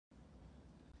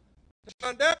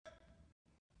On deck.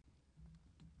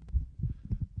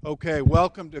 Okay,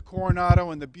 welcome to Coronado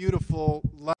and the beautiful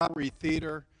Lowry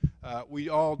Theater. We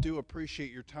all do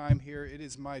appreciate your time here. It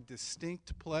is my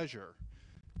distinct pleasure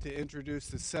to introduce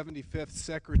the 75th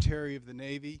Secretary of the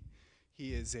Navy.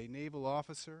 He is a naval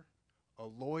officer, a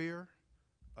lawyer,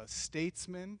 a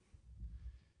statesman,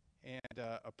 and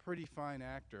a pretty fine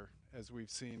actor, as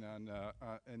we've seen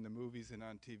in the movies and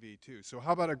on TV too. So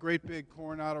how about a great big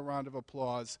Coronado round of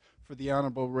applause for the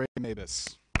Honorable Ray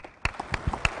Mabus.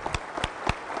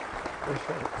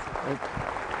 Appreciate it. Thank you.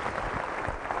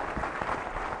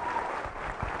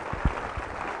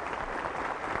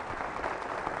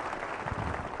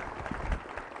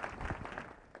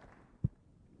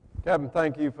 Captain,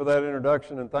 thank you for that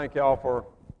introduction, and thank y'all for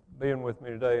being with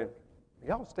me today.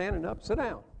 Y'all standing up? Sit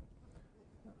down.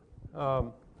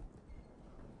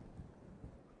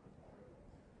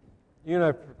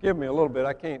 Forgive me a little bit.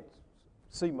 I can't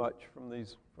see much from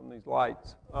these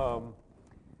lights. I'm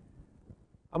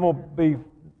going to be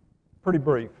pretty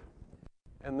brief,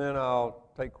 and then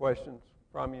I'll take questions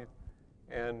from you.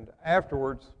 And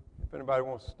afterwards, if anybody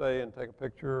wants to stay and take a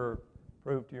picture or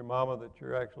prove to your mama that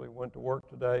you actually went to work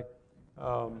today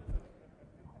and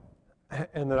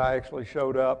that I actually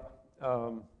showed up,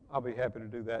 I'll be happy to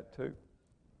do that too.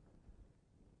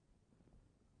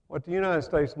 What the United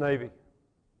States Navy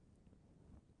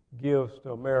gives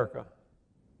to America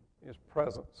is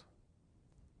presence.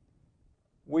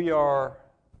 We are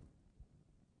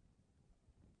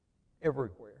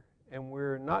everywhere, and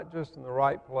we're not just in the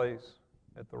right place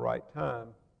at the right time,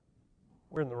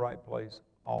 we're in the right place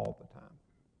all the time.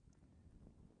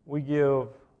 We give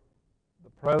the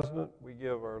President, we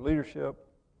give our leadership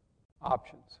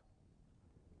options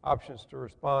to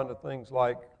respond to things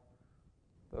like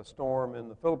the storm in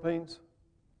the Philippines,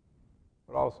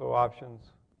 but also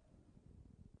options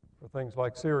for things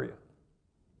like Syria.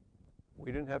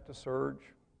 We didn't have to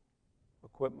surge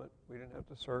equipment. We didn't have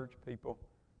to surge people.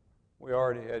 We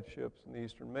already had ships in the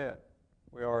Eastern Med.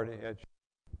 We already had ships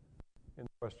in the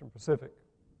Western Pacific.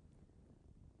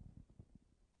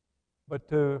 But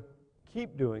to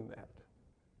keep doing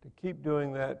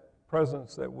that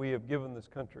presence that we have given this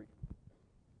country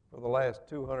for the last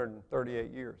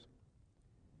 238 years,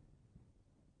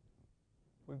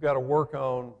 we've got to work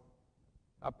on,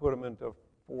 I put them into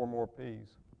 4 more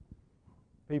P's.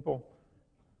 People,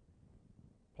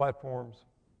 platforms,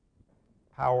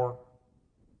 power,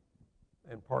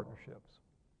 and partnerships.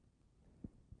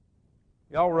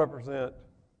 Y'all represent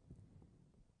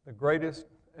the greatest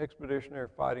expeditionary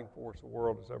fighting force the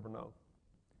world has ever known.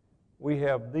 We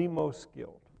have the most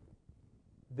skilled,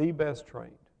 the best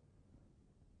trained,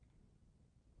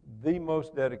 the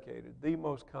most dedicated, the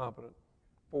most competent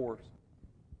force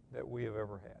that we have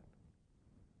ever had.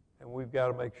 And we've got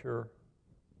to make sure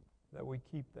that we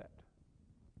keep that.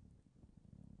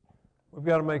 We've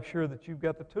got to make sure that you've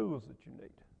got the tools that you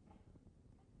need.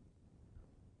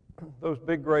 Those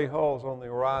big gray hulls on the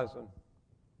horizon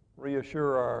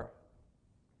reassure our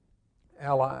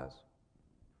allies.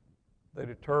 They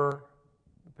deter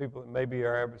the people that may be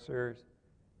our adversaries,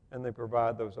 and they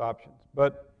provide those options.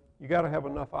 But you got to have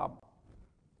enough of them.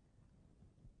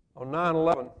 On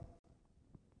 9/11,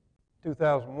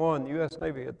 2001, the U.S.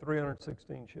 Navy had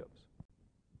 316 ships.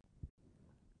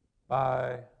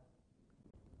 By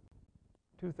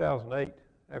 2008,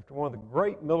 after one of the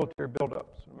great military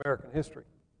buildups in American history,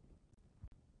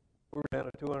 we were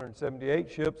down to 278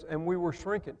 ships, and we were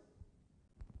shrinking.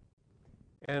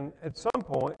 And at some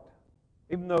point,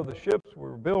 even though the ships we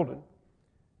were building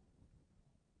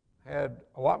had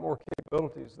a lot more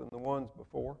capabilities than the ones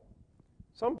before,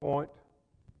 at some point,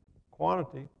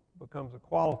 quantity becomes a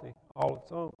quality all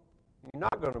its own. You're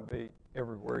not going to be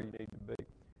everywhere you need to be.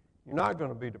 You're not going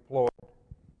to be deployed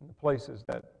in the places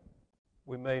that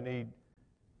we may need,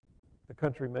 the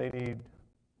country may need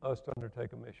us to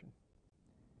undertake a mission.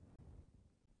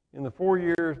 In the 4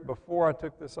 years before I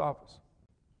took this office,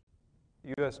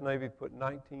 the U.S. Navy put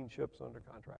 19 ships under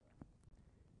contract.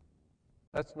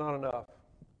 That's not enough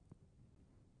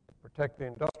to protect the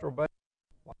industrial base,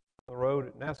 like on the road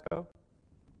at NASCO.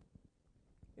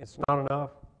 It's not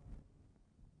enough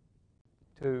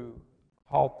to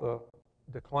halt the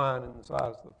decline in the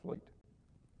size of the fleet.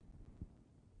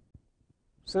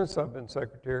 Since I've been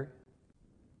Secretary,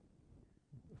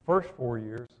 the first 4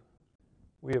 years,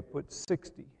 we have put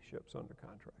 60 ships under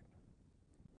contract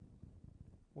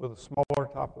with a smaller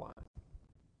top line.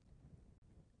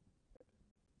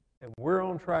 And we're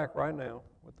on track right now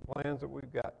with the plans that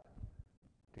we've got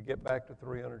to get back to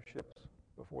 300 ships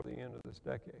before the end of this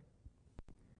decade.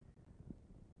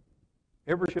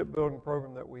 Every shipbuilding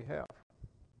program that we have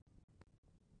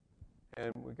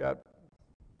and we got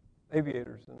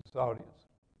aviators in this audience.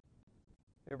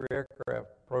 Every aircraft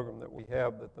program that we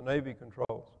have that the Navy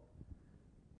controls,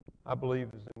 I believe,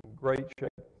 is in great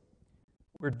shape.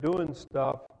 We're doing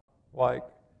stuff like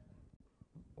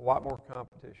a lot more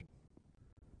competition,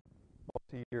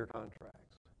 multi-year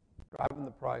contracts, driving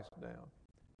the price down,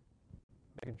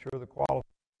 making sure the quality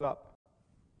is up,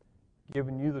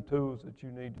 giving you the tools that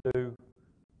you need to do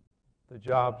the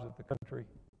jobs that the country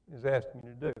is asking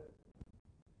you to do.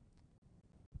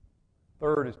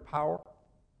 Third is power,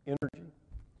 energy.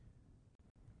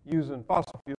 Using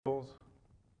fossil fuels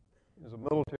is a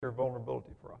military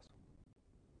vulnerability for us.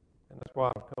 And that's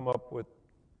why I've come up with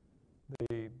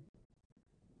the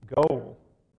goal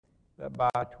that by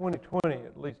 2020,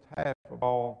 at least half of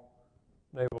all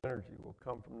naval energy will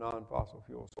come from non-fossil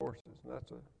fuel sources, and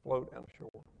that's a float and a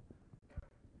shore.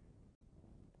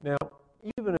 Now,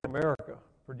 even in America,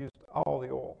 produced all the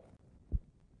oil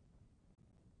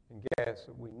and gas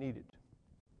that we needed.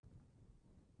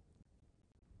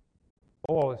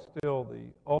 Oil is still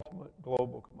the ultimate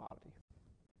global commodity.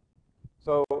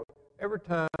 So every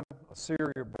time a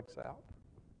Syria breaks out,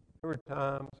 every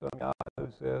time some guy who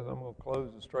says, I'm going to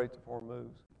close the Straits of Hormuz,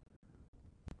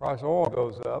 price of oil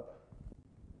goes up,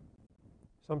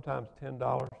 sometimes $10,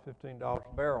 $15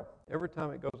 a barrel. Every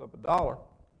time it goes up $1,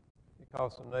 it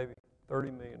costs the Navy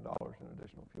 $30 million in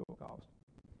additional fuel costs.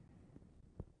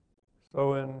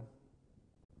 So in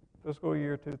fiscal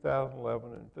year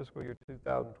 2011 and fiscal year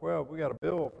 2012, we got a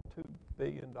bill for $2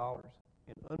 billion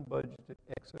in unbudgeted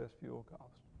excess fuel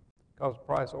costs because the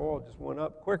price of oil just went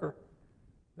up quicker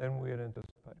than we had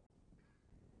anticipated.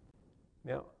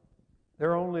 Now,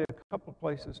 there are only a couple of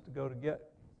places to go to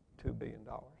get $2 billion.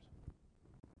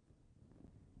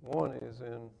 One is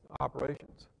in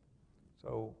operations.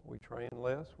 So we train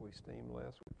less, we steam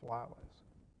less, we fly less.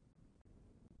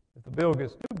 If the bill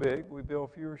gets too big, we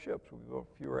build fewer ships, we build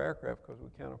fewer aircraft because we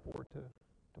can't afford to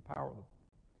power them.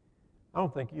 I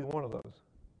don't think either one of those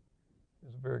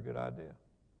is a very good idea.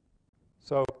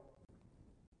 So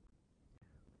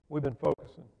we've been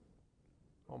focusing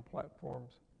on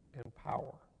platforms and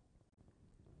power.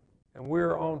 And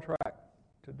we're on track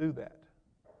to do that,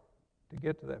 to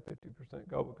get to that 50%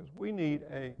 goal, because we need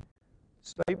a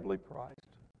stably priced,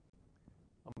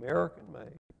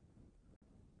 American-made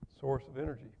source of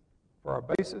energy for our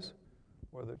bases,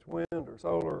 whether it's wind or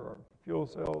solar or fuel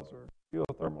cells or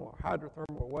geothermal or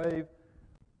hydrothermal or wave,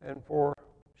 and for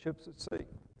ships at sea.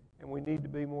 And we need to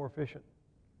be more efficient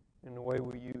in the way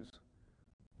we use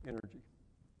energy.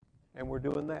 And we're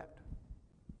doing that.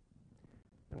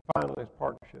 And finally is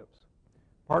partnerships.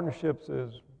 Partnerships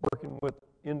is working with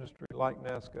industry like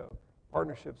NASCO.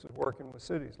 Partnerships is working with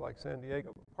cities like San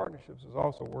Diego. But partnerships is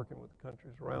also working with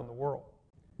countries around the world.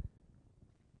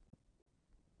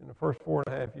 In the first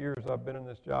 4.5 years I've been in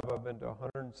this job, I've been to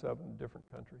 107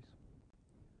 different countries.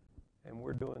 And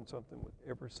we're doing something with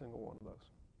every single one of those.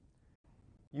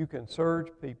 You can surge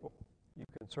people. You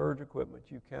can surge equipment.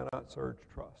 You cannot surge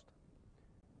trust.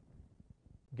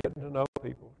 Getting to know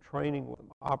people, training with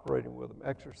them, operating with them,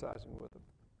 exercising with them,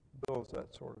 builds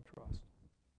that sort of trust.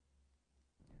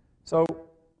 So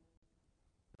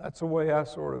that's the way I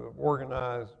sort of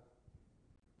organize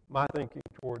my thinking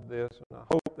toward this, and I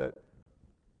hope that,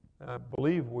 I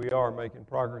believe we are making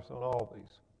progress on all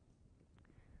these.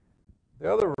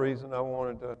 The other reason I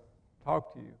wanted to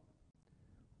talk to you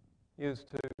is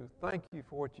to thank you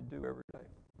for what you do every day.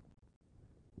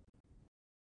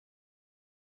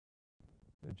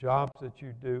 The jobs that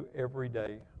you do every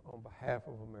day on behalf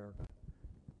of America.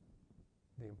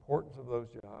 The importance of those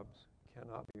jobs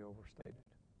cannot be overstated.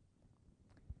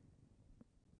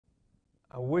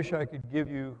 I wish I could give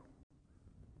you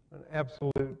an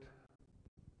absolute,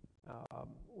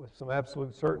 with some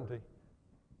absolute certainty,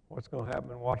 what's going to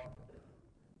happen in Washington.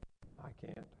 I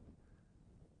can't.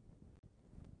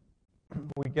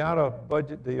 We got a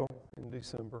budget deal in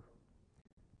December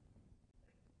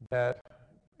that,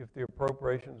 if the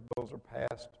appropriations bills are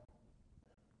passed,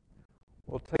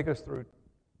 will take us through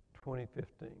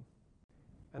 2015.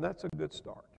 And that's a good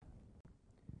start.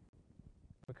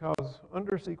 Because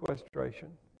under sequestration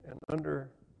and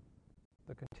under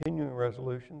the continuing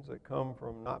resolutions that come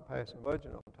from not passing the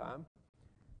budget on time,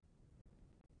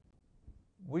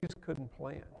 we just couldn't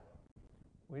plan.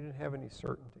 We didn't have any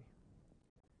certainty.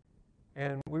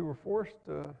 And we were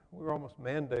we were almost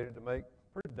mandated to make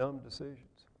pretty dumb decisions.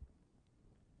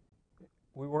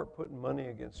 We weren't putting money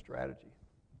against strategy.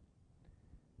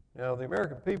 Now, the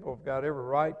American people have got every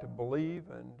right to believe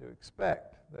and to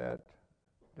expect that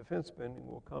defense spending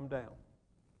will come down.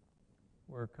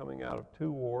 We're coming out of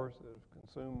 2 wars that have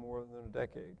consumed more than a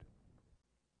decade.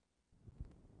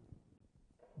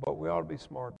 but we ought to be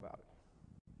smart about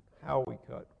it. How we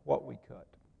cut, what we cut.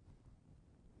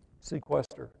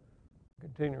 Sequester,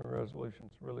 continuing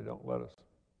resolutions really don't let us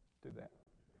do that.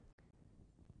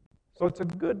 So it's a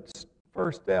good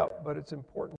first step, but it's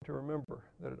important to remember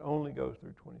that it only goes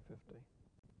through 2015.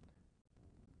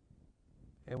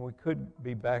 And we could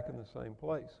be back in the same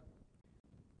place.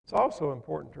 It's also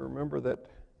important to remember that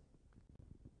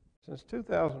since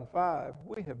 2005,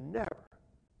 we have never,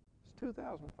 since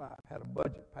 2005, had a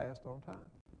budget passed on time.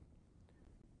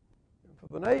 And for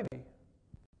the Navy,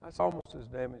 that's almost as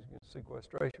damaging as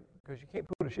sequestration, because you can't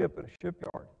put a ship in a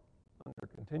shipyard under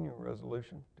continuing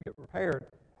resolution to get repaired,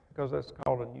 because that's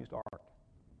called unused art.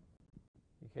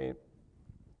 You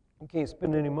can't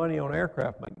spend any money on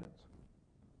aircraft maintenance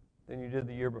than you did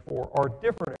the year before, or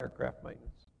different aircraft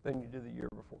maintenance than you did the year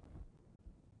before,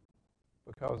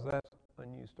 because that's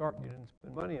unused art. You didn't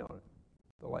spend money on it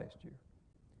the last year.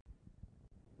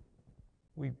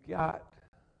 We've got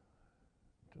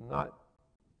to not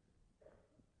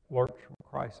lurch from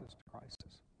crisis to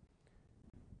crisis.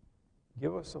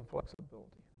 Give us some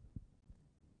flexibility.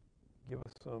 Give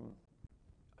us some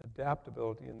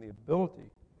adaptability and the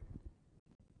ability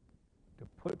to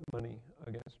put money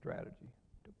against strategy,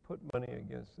 to put money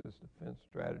against this defense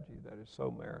strategy that is so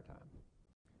maritime,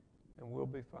 and we'll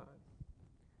be fine.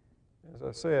 As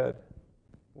I said,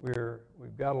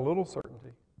 we've got a little certainty.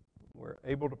 We're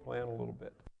able to plan a little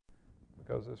bit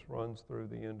because this runs through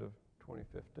the end of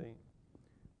 2015.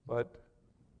 But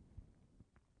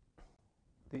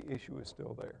the issue is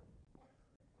still there.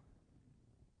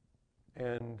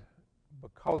 And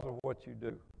because of what you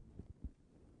do,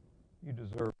 you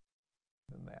deserve more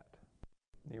than that.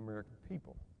 The American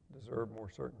people deserve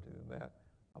more certainty than that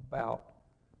about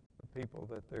the people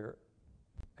that they're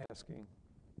asking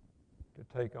to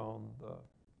take on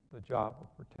the job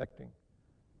of protecting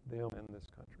them and this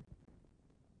country.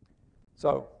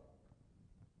 So,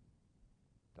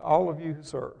 to all of you who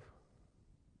serve,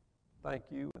 thank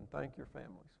you and thank your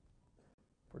families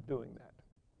for doing that.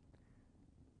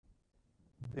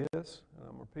 This, and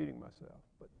I'm repeating myself,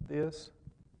 but this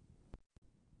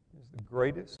is the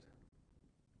greatest,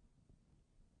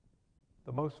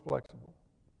 the most flexible,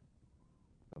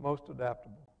 the most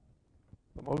adaptable,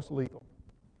 the most lethal,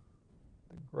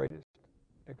 the greatest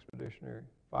expeditionary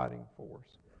fighting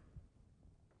force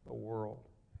the world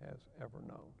has ever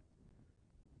known.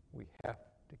 We have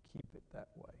to keep it that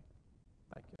way.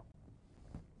 Thank you.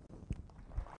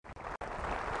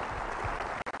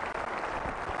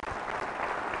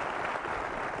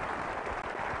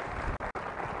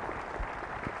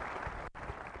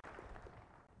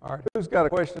 All right, who's got a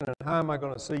question, and how am I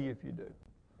going to see if you do?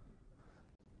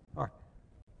 All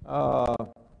right.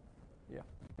 Yeah,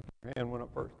 your hand went up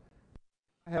first.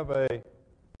 I have a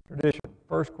tradition.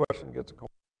 First question gets a coin.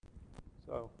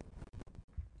 So,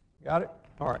 got it?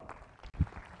 All right.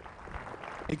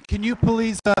 Hey, can you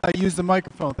please use the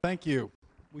microphone? Thank you.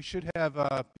 We should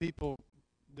have people.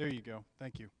 There you go.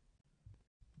 Thank you.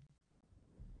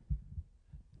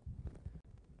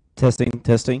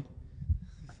 Testing.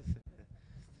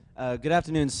 Good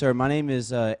afternoon, sir. My name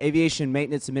is Aviation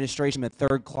Maintenance Administration at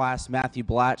Third Class Matthew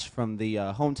Blatch from the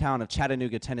hometown of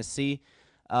Chattanooga, Tennessee.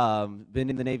 Been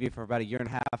in the Navy for about a year and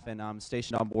a half, and I'm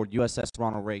stationed on board USS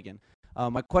Ronald Reagan.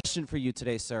 My question for you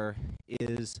today, sir,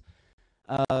 is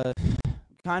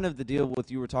kind of the deal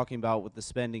with you were talking about with the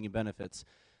spending and benefits.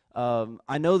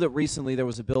 I know that recently there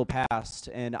was a bill passed,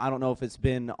 and I don't know if it's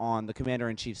been on the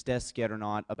Commander-in-Chief's desk yet or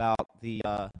not, about the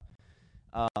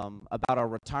about our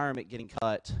retirement getting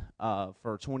cut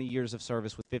for 20 years of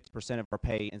service with 50% of our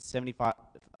pay and 75%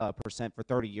 for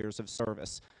 30 years of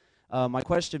service. My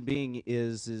question being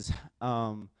is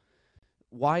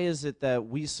why is it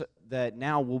that that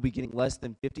now we'll be getting less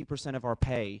than 50% of our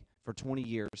pay for 20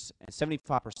 years and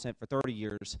 75% for 30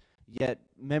 years, yet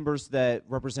members that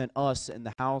represent us in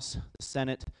the House, the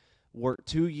Senate, work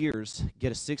 2 years,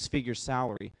 get a six-figure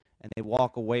salary, and they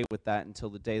walk away with that until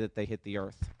the day that they hit the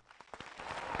earth?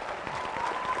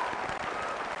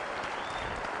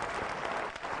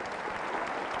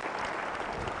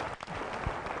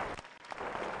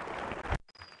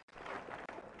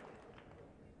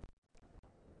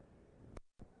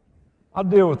 I'll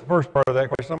deal with the first part of that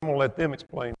question. I'm going to let them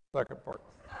explain the second part.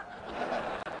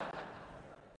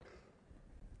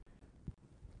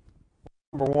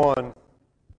 Number one,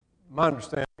 my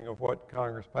understanding of what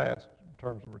Congress passed in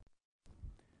terms of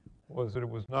was that it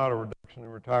was not a reduction in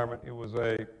retirement. It was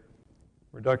a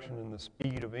reduction in the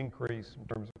speed of increase in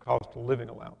terms of cost of living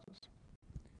allowances.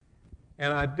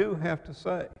 And I do have to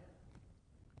say,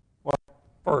 well,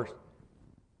 first,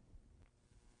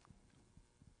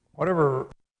 whatever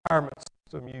retirement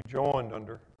system you joined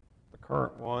under, the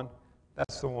current one,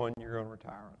 that's the one you're going to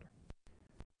retire under.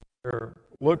 There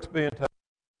looks being taken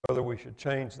whether we should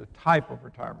change the type of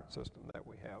retirement system that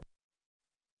we have.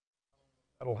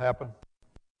 That'll happen.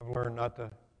 I've learned not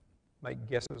to make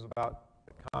guesses about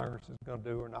what Congress is going to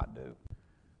do or not do.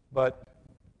 But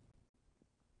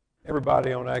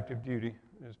everybody on active duty,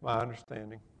 is my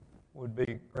understanding, would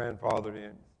be grandfathered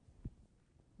in.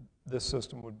 This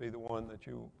system would be the one that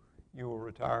you will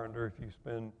retire under if you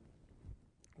spend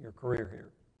your career here.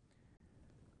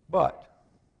 But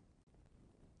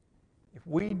if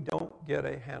we don't get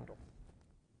a handle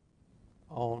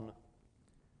on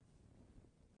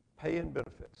pay and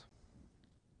benefits,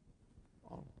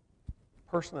 on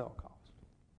personnel costs,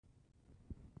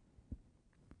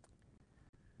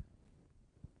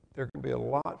 there can be a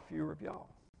lot fewer of y'all.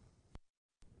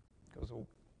 Because the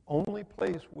only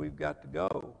place we've got to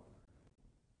go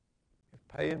if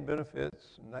pay and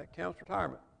benefits, and that counts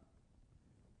retirement,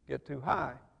 get too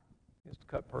high, is to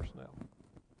cut personnel.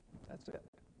 That's it.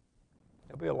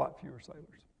 There'll be a lot fewer sailors.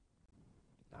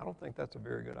 I don't think that's a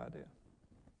very good idea.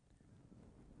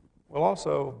 We'll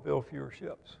also build fewer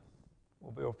ships.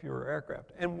 We'll build fewer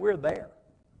aircraft. And we're there.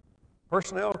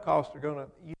 Personnel costs are going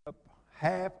to eat up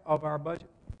half of our budget.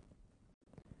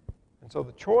 And so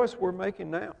the choice we're making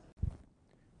now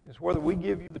is whether we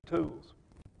give you the tools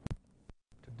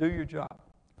to do your job,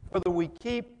 whether we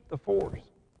keep the force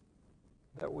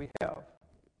that we have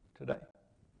today.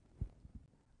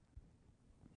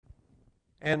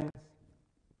 And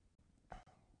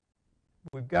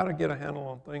we've got to get a handle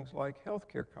on things like health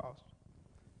care costs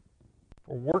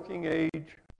for working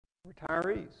age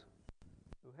retirees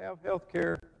who have health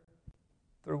care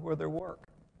through where they work.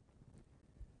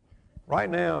 Right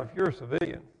now, if you're a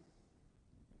civilian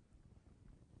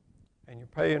and you're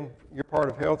paying your part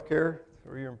of health care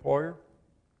through your employer,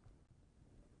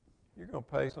 you're going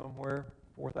to pay somewhere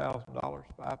 $4,000,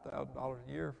 $5,000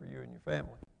 a year for you and your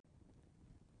family.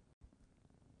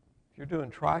 If you're doing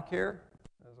TRICARE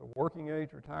as a working age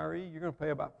retiree, you're going to pay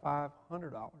about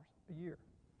 $500 a year.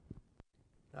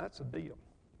 Now, that's a deal.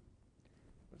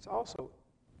 But it's also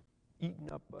eating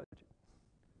up budget.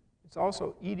 It's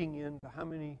also eating into how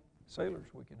many sailors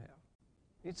we can have.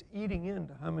 It's eating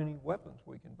into how many weapons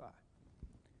we can buy.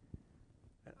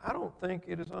 And I don't think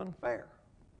it is unfair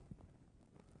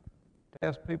to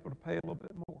ask people to pay a little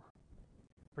bit more,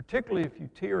 particularly if you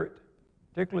tier it,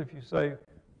 particularly if you say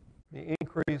the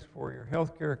increase for your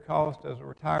health care cost as a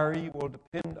retiree will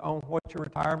depend on what your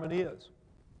retirement is.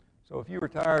 So if you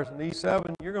retire as an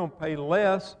E7, you're going to pay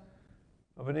less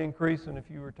of an increase than if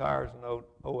you retire as an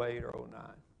 08 or 09.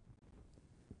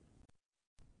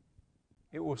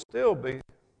 It will still be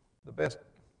the best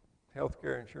health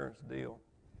care insurance deal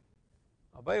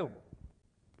available.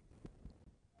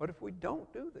 But if we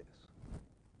don't do this,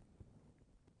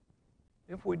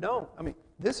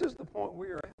 this is the point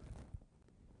we're at.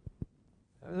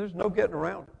 There's no getting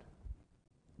around it.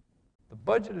 The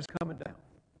budget is coming down.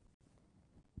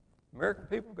 American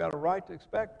people have got a right to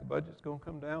expect the budget's going to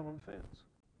come down on the fence.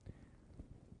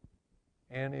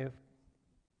 And if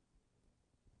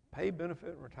pay, benefit,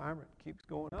 and retirement keeps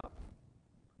going up,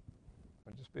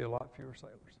 there'll just be a lot fewer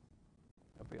sailors.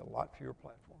 There'll be a lot fewer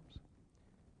platforms.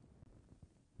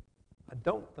 I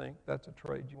don't think that's a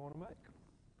trade you want to make.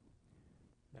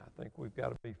 Now, I think we've got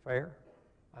to be fair.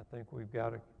 I think we've got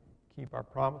to keep our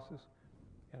promises,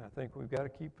 and I think we've got to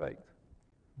keep faith.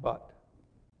 But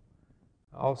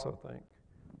I also think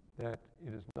that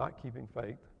it is not keeping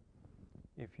faith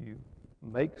if you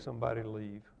make somebody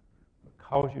leave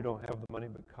because you don't have the money,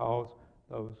 because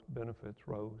those benefits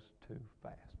rose too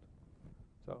fast.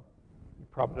 So you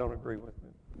probably don't agree with me.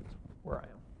 That's where I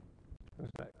am. Who's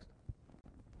next?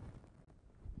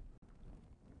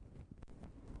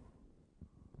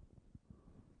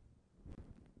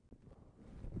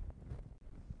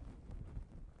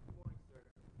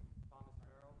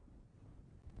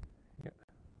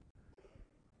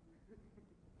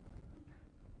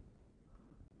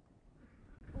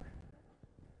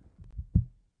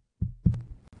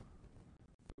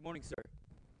 Good morning, sir.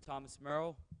 Thomas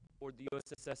Merrill, aboard the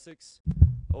USS Essex,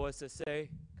 OSSA,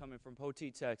 coming from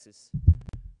Poteet, Texas.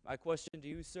 My question to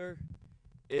you, sir,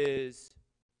 is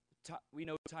we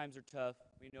know times are tough.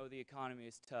 We know the economy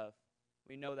is tough.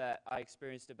 We know that I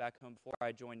experienced it back home before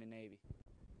I joined the Navy.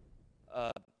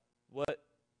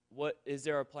 What is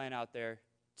there a plan out there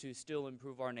to still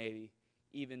improve our Navy,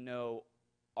 even though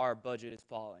our budget is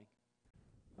falling?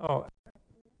 Oh,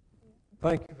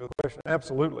 thank you for the question.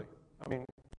 Absolutely. I mean,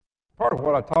 part of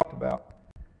what I talked about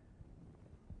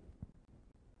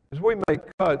is we make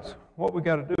cuts. What we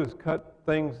got to do is cut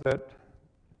things that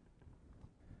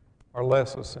are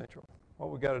less essential.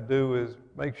 What we got to do is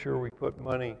make sure we put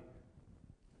money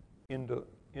into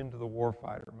the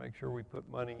warfighter, make sure we put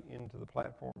money into the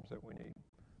platforms that we need.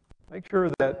 Make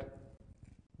sure that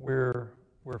we're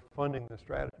funding the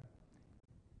strategy.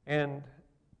 And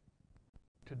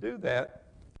to do that,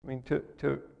 I mean, to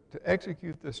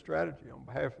execute this strategy on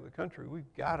behalf of the country,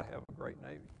 we've got to have a great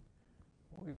Navy.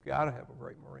 We've got to have a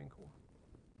great Marine Corps.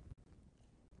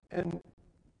 And,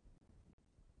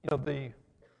 you know, I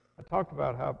talked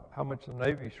about how much the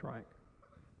Navy shrank.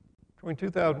 Between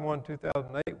 2001 and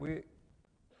 2008,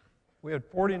 we had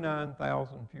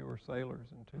 49,000 fewer sailors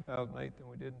in 2008 than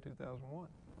we did in 2001.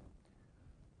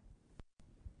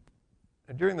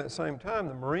 And during that same time,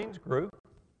 the Marines grew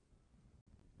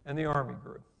and the Army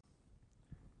grew.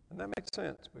 And that makes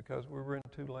sense because we were in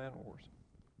 2 land wars.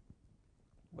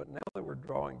 But now that we're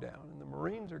drawing down and the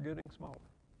Marines are getting smaller,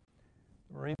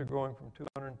 the Marines are going from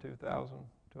 202,000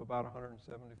 to about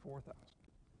 174,000.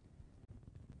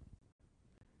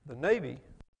 The Navy,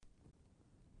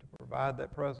 to provide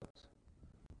that presence,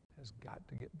 has got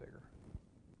to get bigger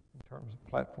in terms of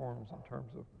platforms, in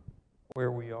terms of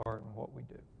where we are and what we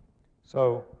do.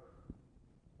 So,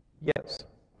 yes,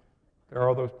 there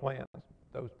are those plans.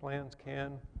 Those plans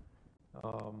can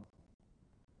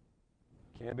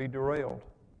be derailed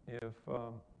if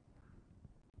the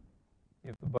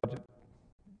budget,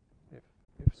 if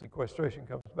sequestration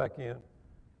comes back in,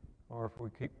 or if we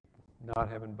keep not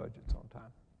having budgets on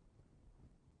time.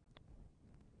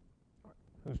 All right,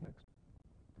 who's next?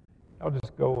 I'll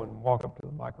just go and walk up to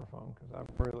the microphone because I'm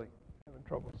really having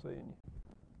trouble seeing you.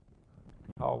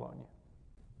 Call on you.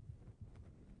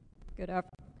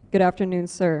 Good afternoon,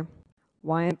 sir.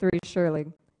 YN3 Shirley,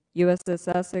 USS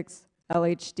Essex,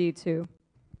 LHD-2.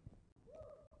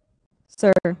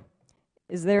 Sir,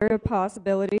 is there a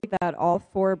possibility that all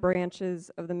 4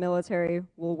 branches of the military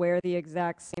will wear the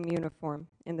exact same uniform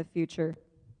in the future?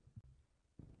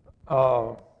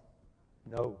 No.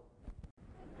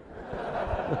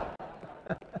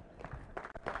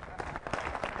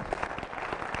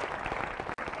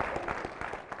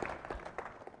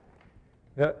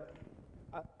 Yeah,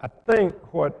 I think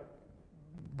what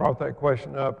brought that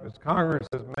question up is Congress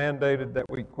has mandated that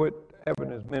we quit having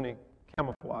as many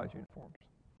camouflage uniforms.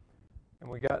 And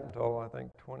we got until, I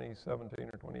think, 2017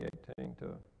 or 2018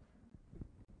 to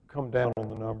come down on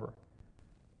the number.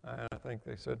 And I think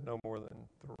they said no more than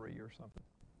 3 or something.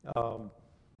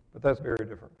 But that's very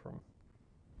different from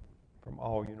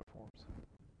all uniforms.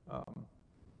 I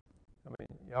mean,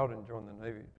 y'all didn't join the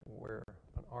Navy to wear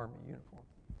an Army uniform.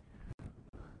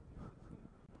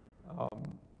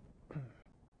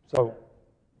 So,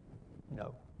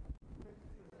 no.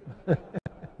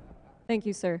 Thank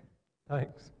you, sir.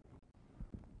 Thanks.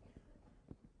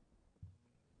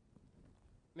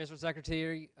 Mr.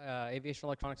 Secretary, Aviation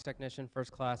Electronics Technician,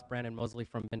 First Class Brandon Mosley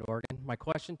from Bend, Oregon. My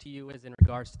question to you is in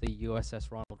regards to the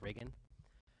USS Ronald Reagan.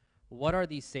 What are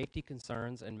the safety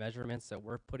concerns and measurements that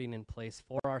we're putting in place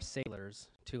for our sailors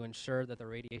to ensure that the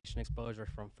radiation exposure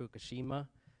from Fukushima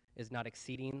is not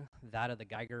exceeding that of the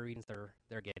Geiger readings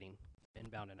they're getting,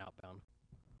 inbound and outbound?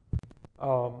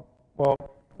 Well,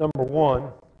 number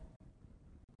one,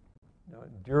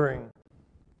 during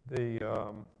the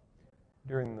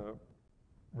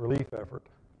relief effort,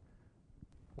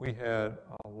 we had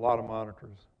a lot of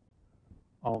monitors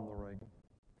on the Reagan.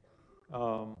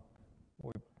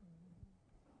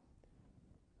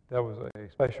 That was a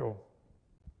special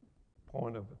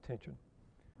point of attention.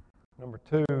 Number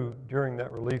two, during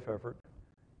that relief effort,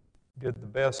 did the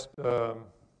best that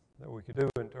we could do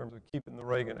in terms of keeping the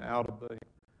Reagan out of the,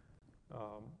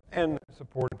 and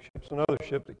supporting ships and other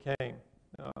ships that came.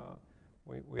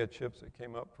 We had ships that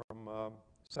came up from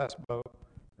Sasebo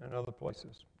and other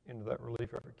places into that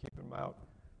relief effort, keeping them out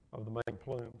of the main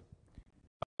plume.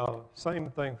 Same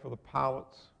thing for the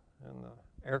pilots and the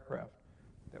aircraft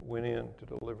that went in to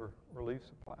deliver relief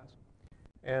supplies.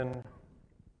 And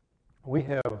we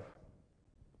have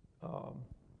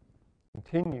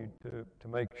continued to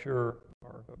make sure,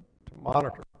 or to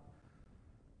monitor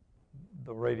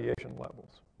the radiation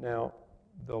levels. Now,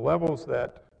 the levels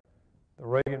that the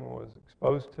Reagan was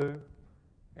exposed to,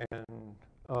 and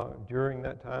during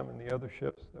that time, and the other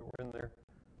ships that were in there,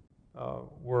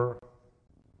 were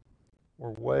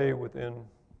way within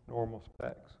normal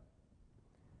specs.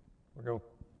 We're going to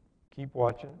keep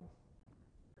watching.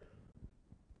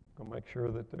 Going to make sure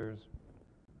that there's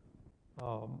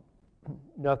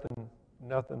nothing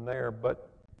there, but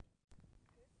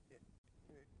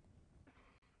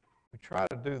we try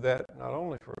to do that not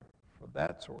only for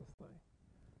that sort of thing,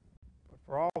 but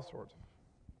for all sorts of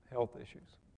health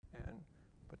issues and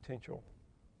potential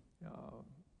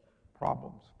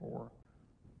problems for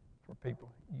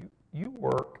people. You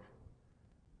work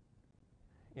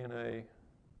in a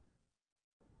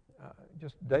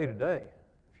just day to day,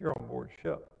 if you're on board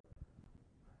ship,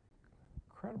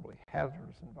 incredibly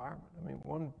hazardous environment. I mean,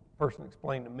 one person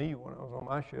explained to me when I was on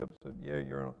my ship, said, yeah,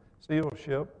 you're on a steel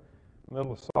ship,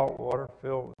 middle of salt water,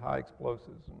 filled with high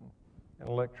explosives and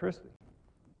electricity.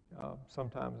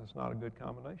 Sometimes it's not a good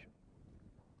combination.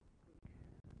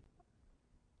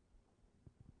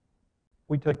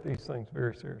 We take these things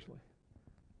very seriously.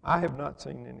 I have not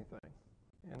seen anything,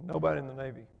 and nobody in the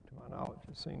Navy, to my knowledge,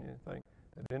 has seen anything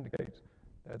that indicates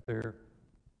that there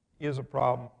is a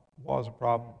problem, was a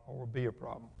problem, or will be a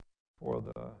problem for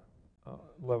the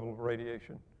level of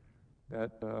radiation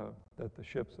that the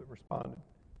ships that responded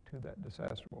to that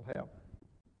disaster will have.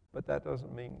 But that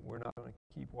doesn't mean we're not going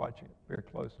to keep watching it very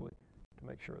closely to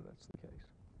make sure that's the case.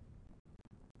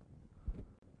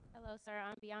 Hello, sir.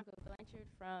 I'm Bianca Blanchard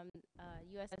from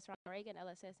USS Ronald Reagan,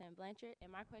 LSSN Blanchard.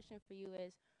 And my question for you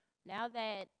is, now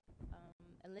that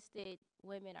enlisted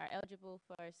women are eligible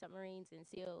for submarines and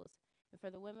SEALs, and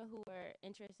for the women who are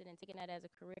interested in taking that as a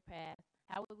career path,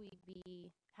 how would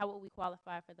we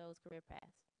qualify for those career paths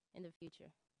in the future?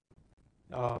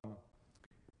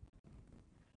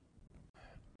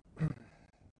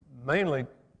 Mainly,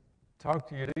 talk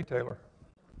to your detailer,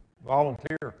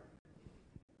 volunteer.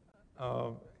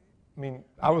 I mean,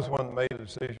 I was one that made a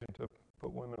decision to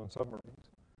put women on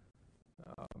submarines.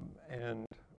 And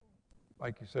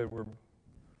like you said, we've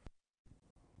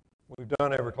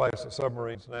done every class of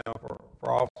submarines now for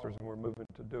officers, and we're moving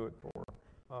to do it for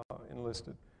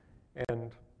enlisted.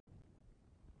 And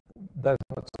that's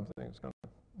not something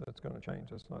that's going to change.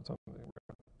 That's not something we're going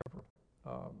to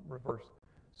ever reverse.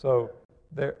 So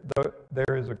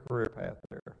there is a career path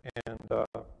there. And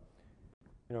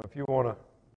you know, if you want to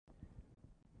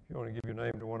give your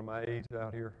name to one of my aides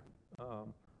out here,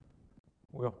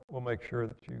 we'll make sure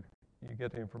that you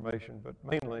get the information. But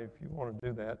mainly, if you want to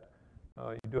do that,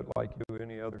 you do it like you do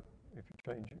any other. If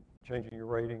you're changing your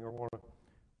rating or want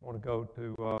to go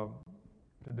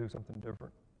to do something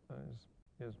different,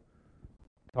 is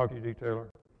talk to your detailer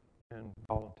and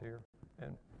volunteer.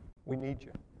 And we need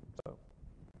you. So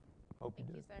hope you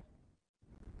do. Thank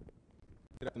you, sir.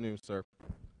 Good afternoon, sir.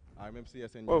 I'm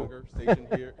MCSN Whoa. Younger, stationed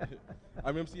here.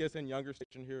 I'm MCSN Younger,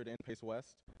 stationed here at NPACE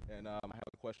West, and I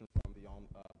have a question from the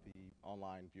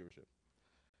online viewership.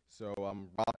 So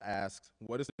Rob asks,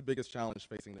 what is the biggest challenge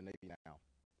facing the Navy now?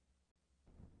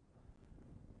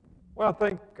 Well,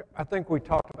 I think we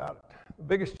talked about it. The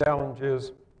biggest challenge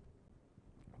is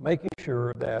making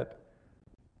sure that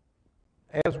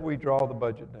as we draw the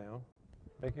budget down,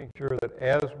 making sure that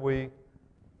as we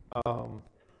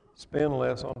spend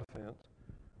less on defense,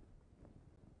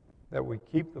 that we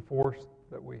keep the force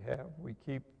that we have, we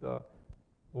keep the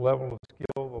level of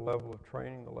skill, the level of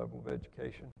training, the level of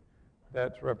education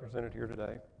that's represented here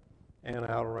today and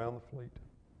out around the fleet.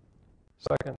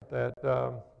 Second,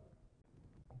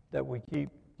 that we keep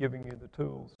giving you the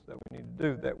tools that we need to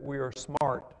do, that we are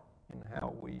smart in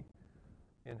how we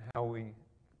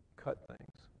cut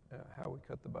things, how we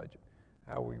cut the budget,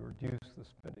 how we reduce the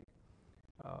spending.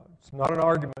 It's not an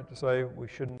argument to say we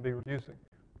shouldn't be reducing,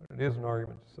 but it is an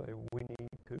argument to say we need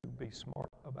to be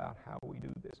smart about how we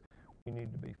do this. We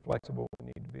need to be flexible, we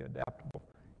need to be adaptable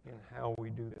in how we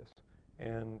do this.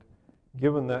 And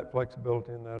given that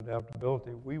flexibility and that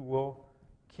adaptability, we will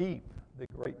keep the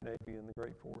great Navy and the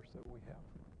great force that we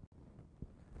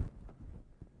have.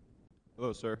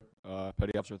 Hello, sir.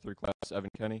 Petty Officer 3 Class Evan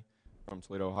Kenny from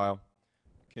Toledo, Ohio.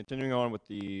 Continuing on with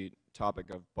the topic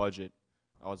of budget,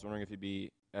 I was wondering if you'd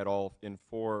be at all in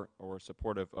for or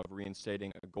supportive of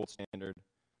reinstating a gold standard,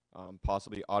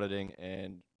 possibly auditing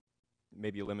and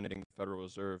maybe eliminating the Federal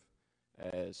Reserve,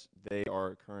 as they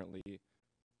are currently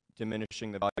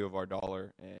diminishing the value of our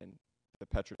dollar, and the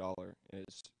petrodollar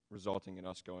is resulting in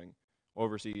us going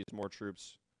overseas, more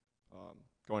troops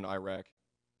going to Iraq,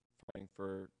 fighting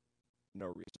for no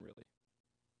reason, really.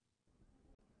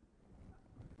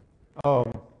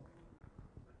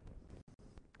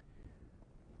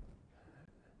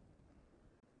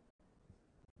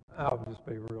 I'll just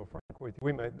be real frank with you.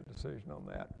 We made the decision on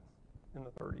that in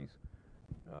the 30s.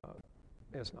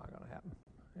 It's not going to happen,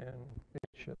 and it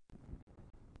should.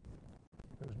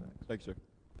 Who's next? Thanks, sir.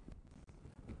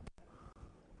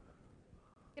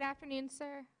 Good afternoon,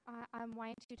 sir. I'm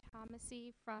Y2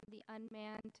 Thomasy from the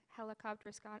Unmanned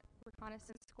Helicopter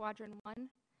Reconnaissance Squadron 1.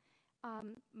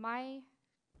 My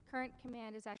current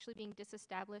command is actually being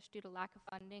disestablished due to lack of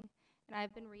funding, and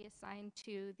I've been reassigned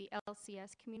to the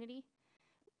LCS community.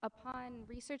 Upon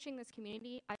researching this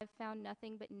community, I've found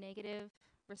nothing but negative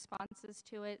responses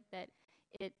to it, that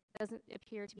it doesn't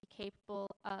appear to be capable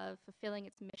of fulfilling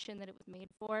its mission that it was made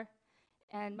for.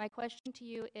 And my question to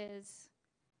you is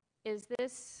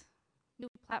this new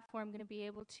platform going to be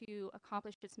able to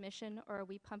accomplish its mission, or are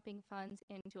we pumping funds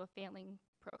into a failing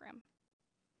program?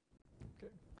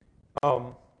 Okay.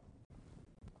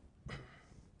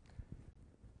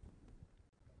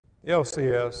 The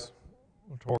LCS,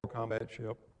 Littoral Combat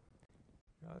Ship,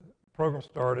 program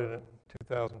started in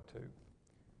 2002.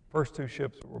 First two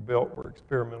ships that were built were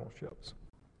experimental ships.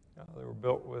 They were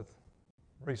built with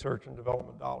research and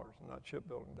development dollars, not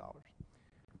shipbuilding dollars.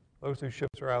 Those two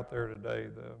ships are out there today.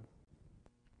 The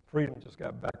Freedom just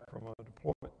got back from a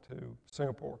deployment to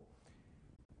Singapore.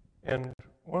 And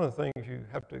one of the things you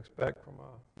have to expect from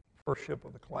a first ship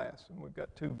of the class, and we've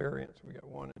got two variants. We got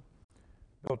one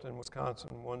built in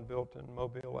Wisconsin, one built in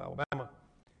Mobile, Alabama,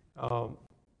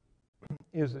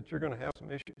 is that you're going to have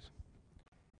some issues.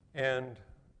 And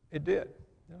it did.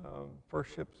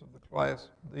 First ships of the class,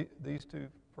 these two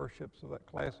first ships of that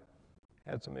class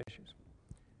had some issues.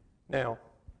 Now,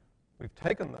 we've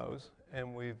taken those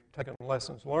and we've taken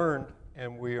lessons learned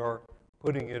and we are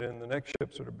putting it in the next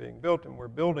ships that are being built, and we're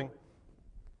going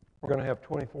to have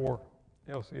 24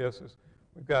 LCSs.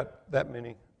 We've got that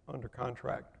many under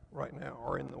contract right now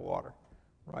or in the water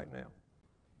right now.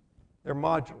 They're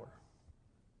modular.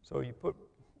 So you put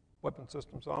weapon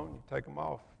systems on, you take them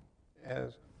off.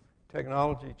 As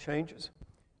technology changes,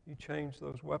 you change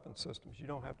those weapon systems. You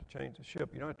don't have to change the ship.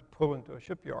 You don't have to pull into a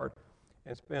shipyard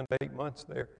and spend 8 months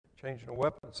there changing a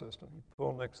weapon system. You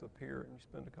pull next to the pier and you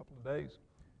spend a couple of days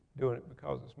doing it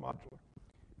because it's modular.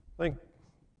 I think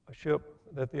a ship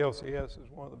that the LCS is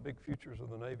one of the big futures of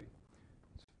the Navy.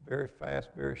 It's very fast,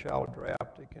 very shallow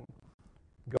draft. It can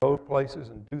go places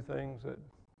and do things that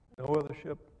no other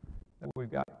ship that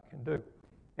we've got can do.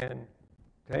 And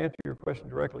to answer your question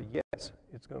directly, yes,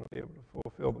 it's going to be able to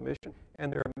fulfill the mission.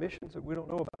 And there are missions that we don't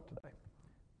know about today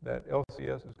that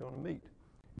LCS is going to meet.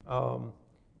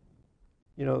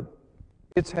 You know,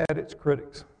 it's had its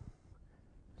critics.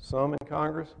 Some in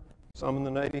Congress, some in the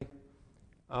Navy.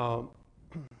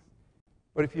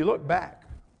 But if you look back,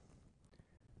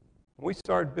 when we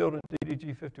started building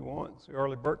DDG 51s, the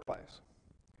Arleigh Burke class,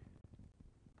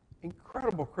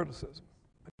 incredible criticism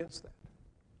against that.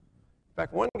 In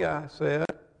fact, one guy said,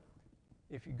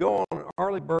 if you go on an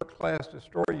Arleigh Burke class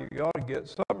destroyer, you ought to get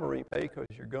submarine pay because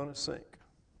you're going to sink.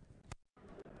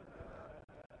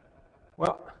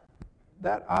 Well,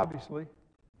 that obviously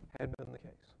had been the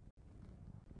case.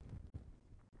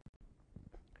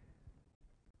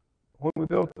 When we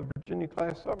built the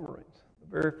Virginia-class submarines, the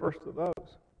very first of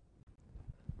those,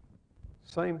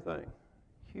 same thing,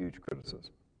 huge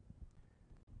criticism.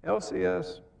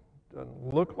 LCS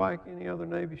doesn't look like any other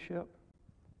Navy ship.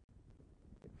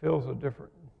 It fills a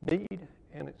different need,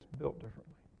 and it's built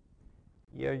differently.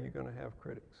 Yeah, you're going to have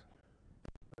critics.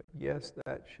 But yes,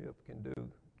 that ship can do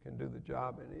the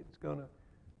job, and it's going to,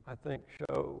 I think,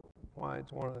 show why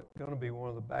it's going to be one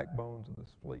of the backbones of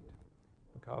this fleet,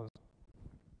 because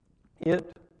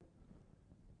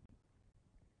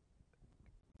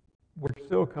we're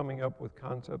still coming up with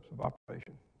concepts of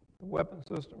operation. The weapon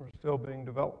systems are still being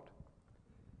developed.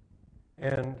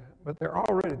 But they're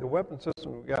already, the weapon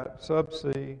system, we've got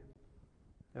subsea,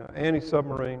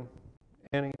 anti-submarine,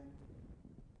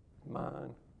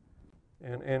 anti-mine,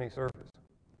 and anti-surface.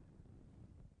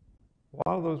 A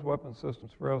lot of those weapon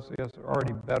systems for LCS are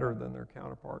already better than their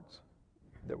counterparts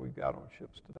that we've got on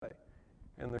ships today.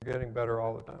 And they're getting better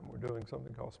all the time. We're doing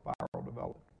something called spiral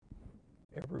development.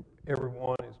 Every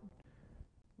one is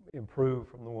improved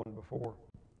from the one before.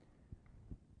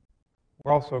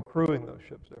 We're also crewing those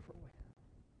ships differently.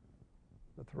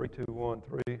 The 3-2-1,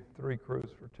 three crews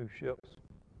for two ships,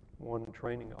 one in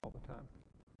training all the time.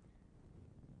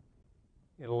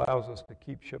 It allows us to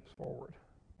keep ships forward.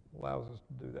 It allows us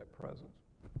to do that presence.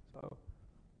 So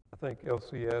I think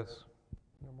LCS,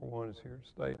 number one, is here to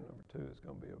stay. Number two, is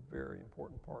going to be a very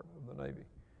important part of the Navy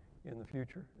in the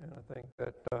future. And I think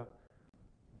that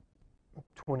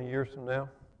 20 years from now,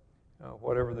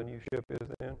 whatever the new ship is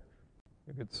then,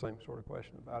 you'll get the same sort of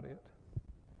question about it,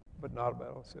 but not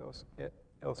about LCS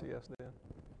then.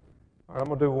 All right, I'm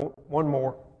going to do one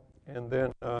more, and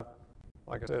then,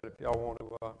 like I said, if y'all want to,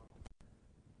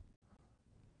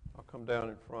 I'll come down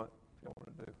in front if y'all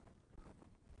want to do.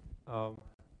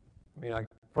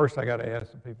 First I got to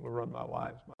ask the people who run my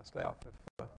lives, my staff,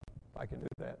 if I can do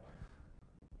that.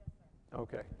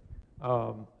 Okay.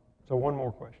 So one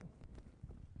more question.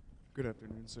 Good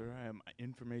afternoon, sir. I am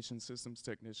Information Systems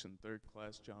Technician, 3rd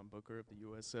Class John Booker of the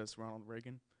USS Ronald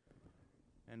Reagan.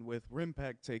 And with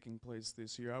RIMPAC taking place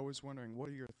this year, I was wondering, what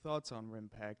are your thoughts on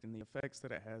RIMPAC and the effects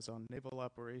that it has on naval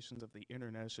operations of the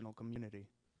international community?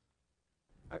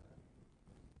 I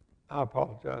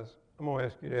apologize. I'm going to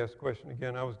ask you to ask the question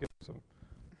again. I was getting some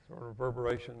sort of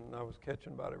reverberation, and I was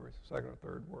catching about every second or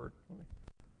third word.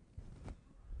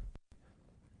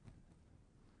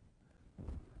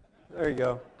 There you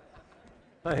go.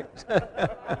 Thanks.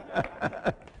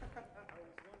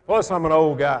 Plus, I'm an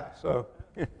old guy, so.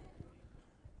 I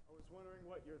was wondering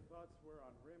what your thoughts were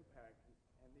on RIMPAC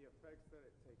and the effects that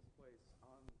it takes place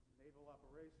on naval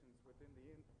operations within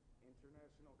the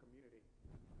international community.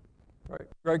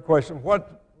 Great question.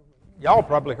 What y'all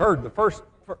probably heard the first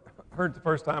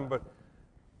time, but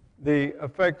the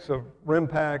effects of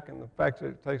RIMPAC and the fact that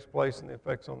it takes place and the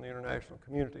effects on the international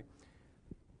community.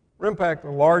 RIMPAC,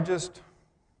 the largest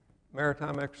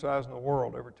maritime exercise in the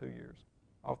world every 2 years,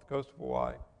 off the coast of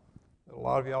Hawaii, that a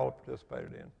lot of y'all have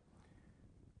participated in.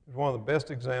 It's one of the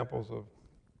best examples of,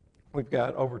 we've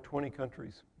got over 20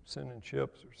 countries sending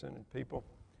ships or sending people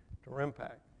to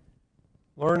RIMPAC.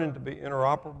 Learning to be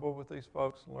interoperable with these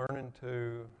folks, learning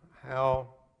to how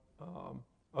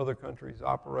other countries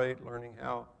operate, learning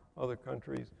how other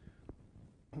countries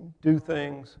do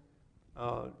things,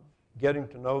 getting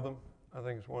to know them, I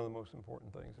think is one of the most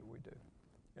important things that we do.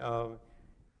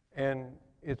 And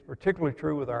it's particularly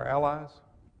true with our allies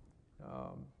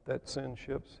that send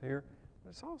ships here. But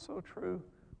it's also true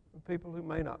with people who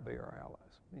may not be our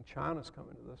allies. I mean, China's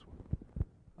coming to this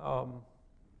one.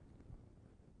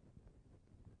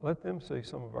 Let them see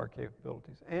some of our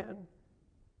capabilities and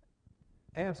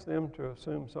ask them to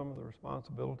assume some of the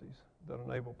responsibilities that a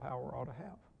naval power ought to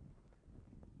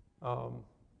have.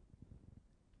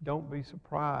 Don't be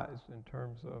surprised in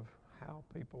terms of how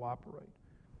people operate.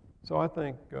 So I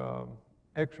think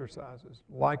exercises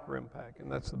like RIMPAC,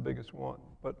 and that's the biggest one,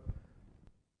 but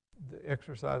the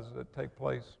exercises that take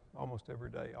place almost every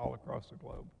day all across the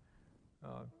globe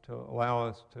to allow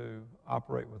us to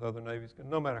operate with other navies. Because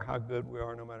no matter how good we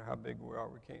are, no matter how big we are,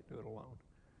 we can't do it alone.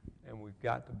 And we've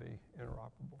got to be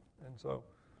interoperable. And so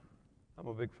I'm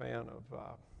a big fan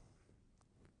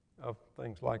of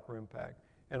things like RIMPAC.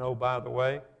 And oh, by the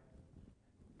way,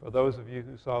 for those of you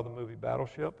who saw the movie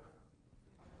Battleship,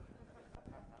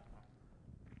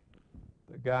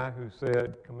 the guy who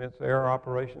said commence air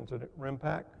operations at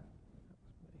RIMPAC,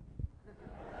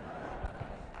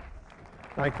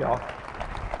 thank y'all.